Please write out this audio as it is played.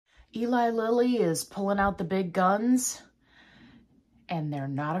Eli Lilly is pulling out the big guns, and they're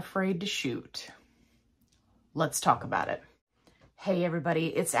not afraid to shoot. Let's talk about it. Hey everybody,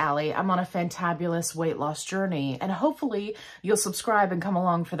 it's Allie. I'm on a fantabulous weight loss journey, and hopefully you'll subscribe and come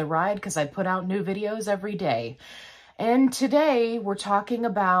along for the ride because I put out new videos every day. And today we're talking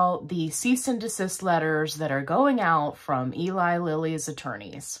about the cease and desist letters that are going out from Eli Lilly's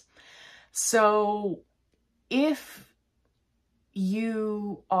attorneys. So if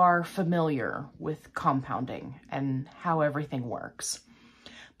you are familiar with compounding and how everything works,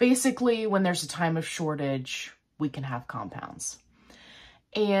 basically when there's a time of shortage, we can have compounds.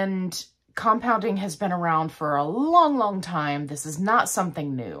 And compounding has been around for a long, long time. This is not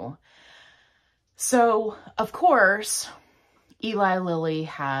something new. So, of course, Eli Lilly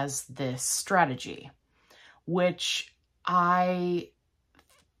has this strategy, which I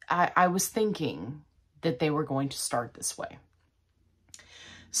was thinking that they were going to start this way.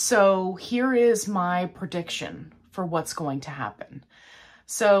 So here is my prediction for what's going to happen.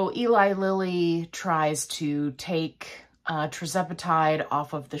 So Eli Lilly tries to take Tirzepatide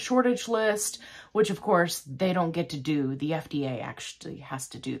off of the shortage list, which of course they don't get to do. The FDA actually has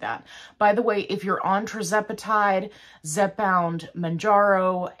to do that. By the way, if you're on Tirzepatide, Zepbound,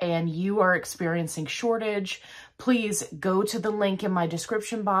 Mounjaro, and you are experiencing shortage, please go to the link in my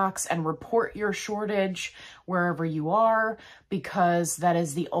description box and report your shortage wherever you are, because that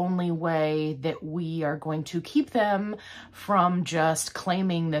is the only way that we are going to keep them from just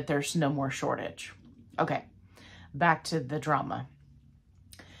claiming that there's no more shortage. Okay, back to the drama.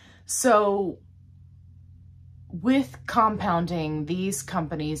 So with compounding, these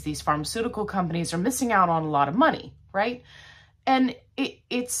companies, these pharmaceutical companies are missing out on a lot of money, right? And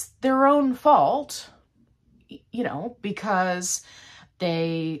it's their own fault, you know, because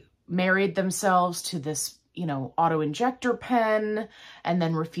they married themselves to this, you know, auto-injector pen and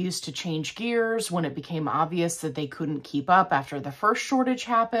then refused to change gears when it became obvious that they couldn't keep up after the first shortage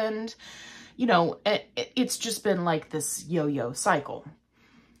happened. You know, it's just been like this yo-yo cycle.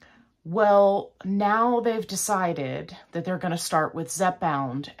 Well, now they've decided that they're going to start with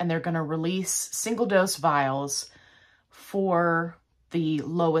Zepbound and they're going to release single-dose vials for the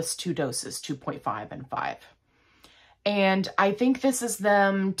lowest two doses, 2.5 and 5. And I think this is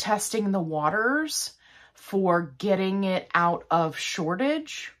them testing the waters for getting it out of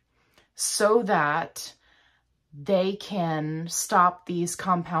shortage so that they can stop these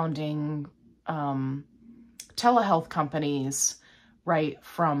compounding telehealth companies, right,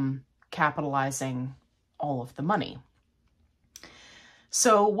 from capitalizing all of the money.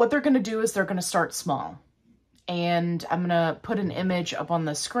 So what they're going to do is they're going to start small. And I'm going to put an image up on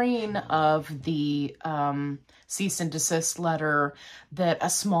the screen of the cease and desist letter that a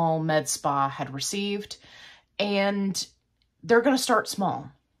small med spa had received. And they're going to start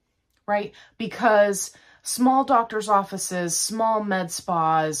small, right? Because small doctor's offices, small med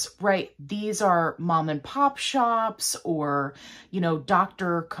spas, right? These are mom and pop shops or, you know,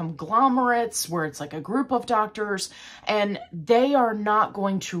 doctor conglomerates where it's like a group of doctors, and they are not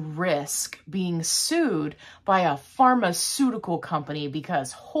going to risk being sued by a pharmaceutical company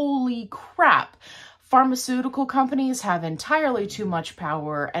because holy crap, pharmaceutical companies have entirely too much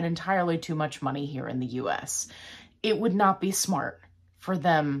power and entirely too much money here in the US. It would not be smart for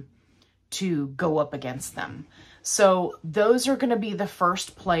them to go up against them. So those are going to be the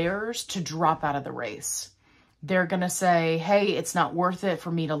first players to drop out of the race. They're going to say, hey, it's not worth it for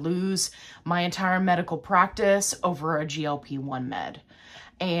me to lose my entire medical practice over a GLP-1 med.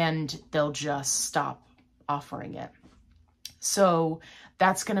 And they'll just stop offering it. So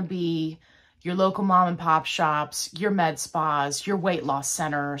that's going to be your local mom and pop shops, your med spas, your weight loss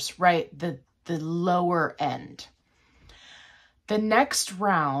centers, right? The lower end. The next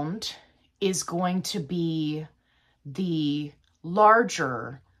round is going to be the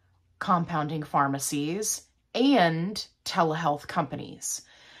larger compounding pharmacies and telehealth companies.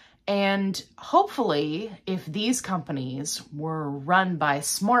 And hopefully, if these companies were run by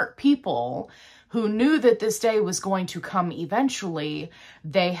smart people who knew that this day was going to come eventually,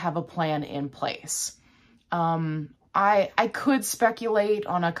 they have a plan in place. I could speculate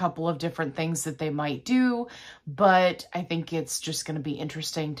on a couple of different things that they might do, but I think it's just going to be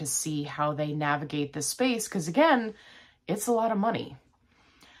interesting to see how they navigate this space because, again, it's a lot of money.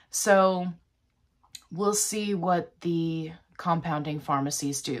 So we'll see what the compounding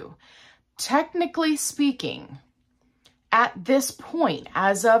pharmacies do. Technically speaking, at this point,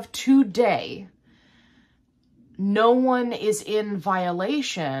 as of today, no one is in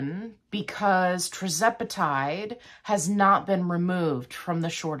violation because Tirzepatide has not been removed from the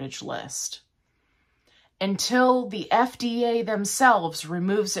shortage list. until the FDA themselves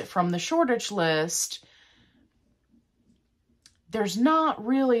removes it from the shortage list, there's not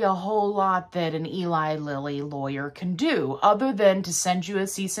really a whole lot that an Eli Lilly lawyer can do other than to send you a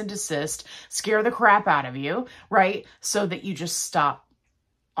cease and desist, scare the crap out of you, right? So that you just stop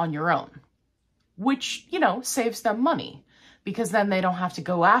on your own, which, you know, saves them money because then they don't have to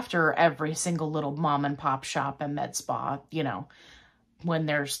go after every single little mom and pop shop and med spa, you know, when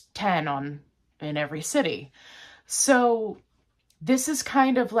there's 10 in every city. So this is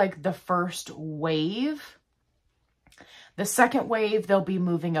kind of like the first wave. The second wave, they'll be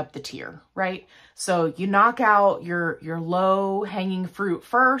moving up the tier, right? So you knock out your low hanging fruit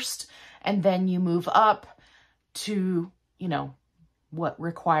first, and then you move up to, you know, what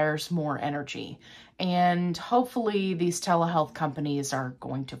requires more energy. And hopefully these telehealth companies are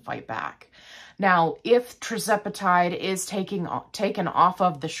going to fight back. Now, if Tirzepatide is taken off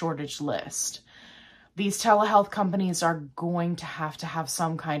of the shortage list, these telehealth companies are going to have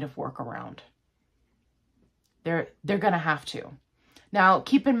some kind of workaround. They're going to have to. Now,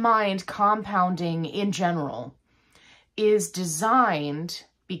 keep in mind, compounding in general is designed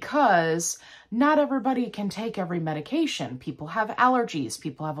because not everybody can take every medication. People have allergies.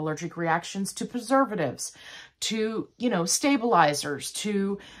 People have allergic reactions to preservatives, to, you know, stabilizers,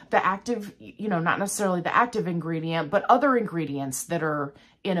 to the active, you know, not necessarily the active ingredient, but other ingredients that are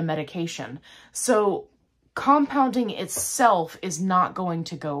in a medication. So compounding itself is not going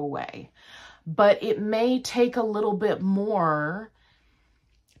to go away. But it may take a little bit more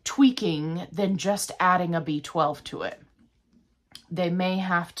tweaking than just adding a B12 to it. They may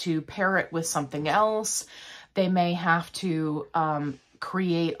have to pair it with something else. They may have to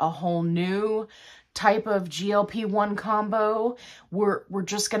create a whole new type of GLP-1 combo. We're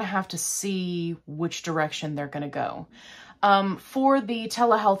just going to have to see which direction they're going to go. For the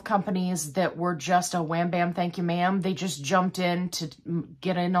telehealth companies that were just a wham bam thank you ma'am, they just jumped in to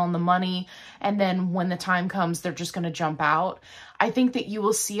get in on the money, and then when the time comes they're just going to jump out. I think that you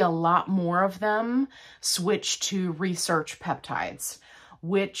will see a lot more of them switch to research peptides,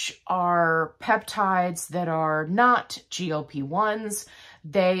 which are peptides that are not GLP-1s.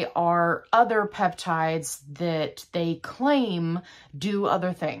 They are other peptides that they claim do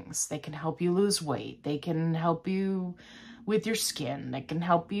other things. They can help you lose weight. They can help you with your skin. They can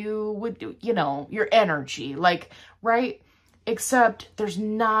help you with, you know, your energy, like, right? Except there's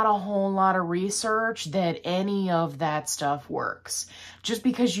not a whole lot of research that any of that stuff works. Just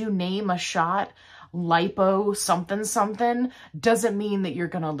because you name a shot, lipo something something, doesn't mean that you're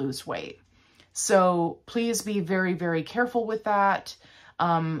going to lose weight. So please be very, very careful with that.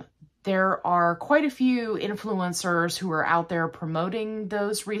 There are quite a few influencers who are out there promoting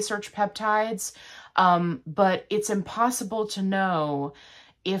those research peptides, but it's impossible to know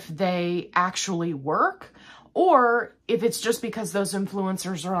if they actually work or if it's just because those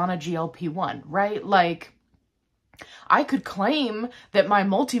influencers are on a GLP-1, right? Like, I could claim that my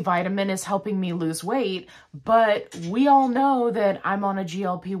multivitamin is helping me lose weight, but we all know that I'm on a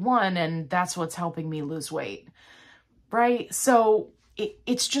GLP-1 and that's what's helping me lose weight, right? So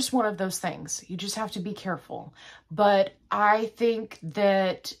it's just one of those things. You just have to be careful. But I think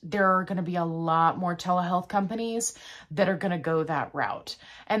that there are going to be a lot more telehealth companies that are going to go that route.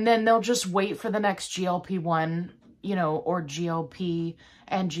 And then they'll just wait for the next GLP-1, you know, or GLP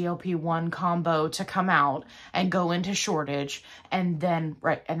and GLP-1 combo to come out and go into shortage. And then,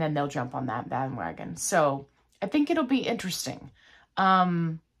 right, and then they'll jump on that bandwagon. So I think it'll be interesting.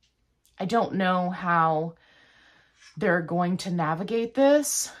 I don't know how they're going to navigate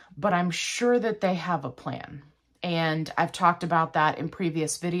this, but I'm sure that they have a plan. And I've talked about that in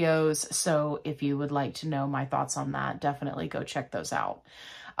previous videos. So if you would like to know my thoughts on that, definitely go check those out.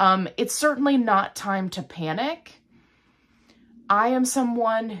 It's certainly not time to panic. I am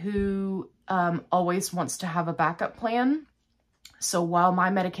someone who always wants to have a backup plan. So while my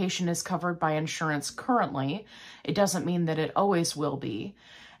medication is covered by insurance currently, it doesn't mean that it always will be.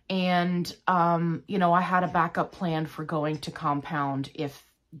 And, you know, I had a backup plan for going to compound if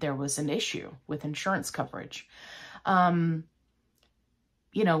there was an issue with insurance coverage. You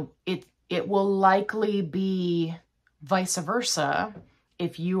know, it will likely be vice versa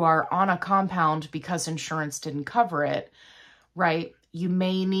if you are on a compound because insurance didn't cover it, right? You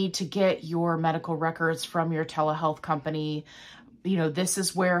may need to get your medical records from your telehealth company. You know, this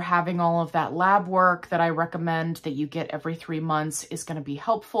is where having all of that lab work that I recommend that you get every 3 months is going to be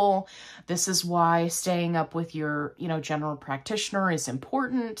helpful. This is why staying up with your, you know, general practitioner is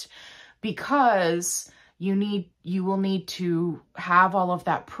important, because you will need to have all of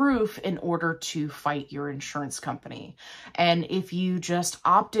that proof in order to fight your insurance company. And if you just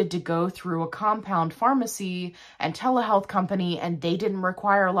opted to go through a compound pharmacy and telehealth company and they didn't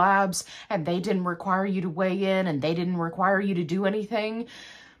require labs and they didn't require you to weigh in and they didn't require you to do anything,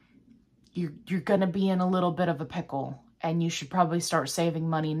 you're going to be in a little bit of a pickle, and you should probably start saving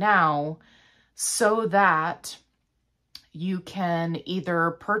money now so that you can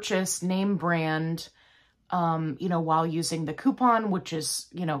either purchase name brand while using the coupon, which is,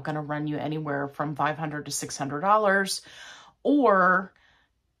 going to run you anywhere from $500 to $600, or,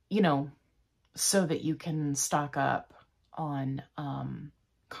 so that you can stock up on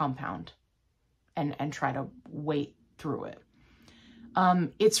compound and try to wait through it.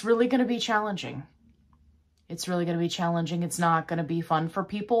 It's really going to be challenging. It's really going to be challenging. It's not going to be fun for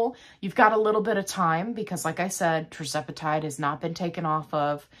people. You've got a little bit of time because, like I said, Tirzepatide has not been taken off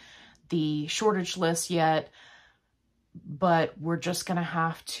of the shortage list yet, but we're just going to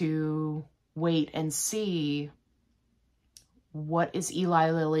have to wait and see what is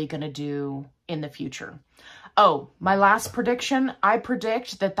Eli Lilly going to do in the future. Oh, my last prediction, I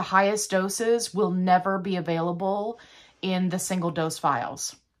predict that the highest doses will never be available in the single dose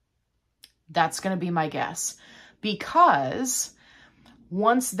vials. That's going to be my guess, because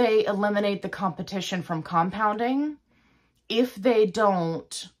once they eliminate the competition from compounding, if they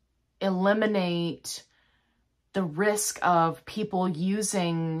don't eliminate the risk of people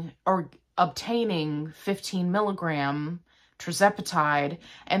using or obtaining 15 milligram Tirzepatide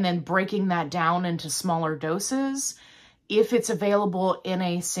and then breaking that down into smaller doses, if it's available in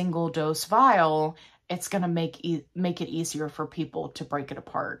a single dose vial, it's going to make it easier for people to break it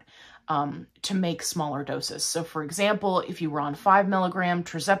apart, to make smaller doses. So for example, if you were on 5 milligram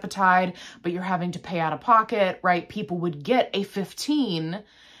Tirzepatide, but you're having to pay out of pocket, right? People would get a 15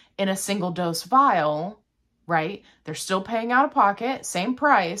 in a single dose vial, right? They're still paying out of pocket, same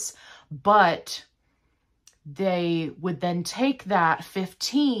price, but they would then take that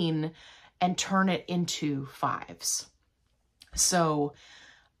 15 and turn it into 5s. So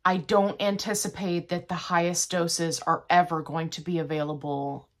I don't anticipate that the highest doses are ever going to be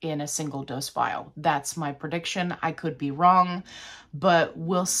available in a single dose vial. That's my prediction. I could be wrong, but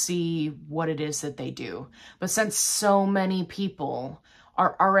we'll see what it is that they do. But since so many people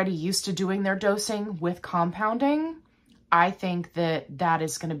are already used to doing their dosing with compounding, I think that that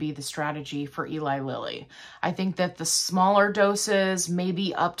is going to be the strategy for Eli Lilly. I think that the smaller doses,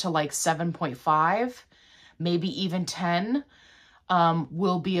 maybe up to like 7.5, maybe even 10,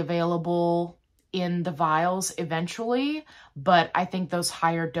 will be available in the vials eventually. But I think those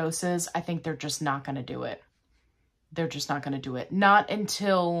higher doses, I think they're just not going to do it. They're just not going to do it. Not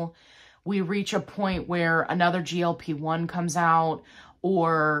until we reach a point where another GLP-1 comes out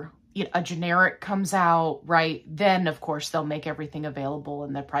or a generic comes out, right? Then, of course, they'll make everything available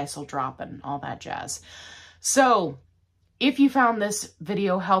and the price will drop and all that jazz. So if you found this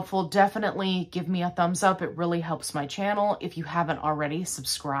video helpful, definitely give me a thumbs up. It really helps my channel. If you haven't already,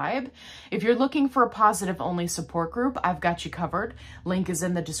 subscribe. If you're looking for a positive-only support group, I've got you covered. Link is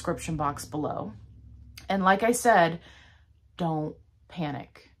in the description box below. And like I said, don't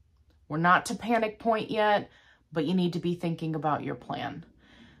panic. We're not to panic point yet, but you need to be thinking about your plan.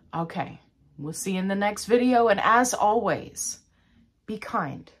 Okay, we'll see you in the next video. And as always, be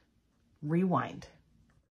kind. Rewind.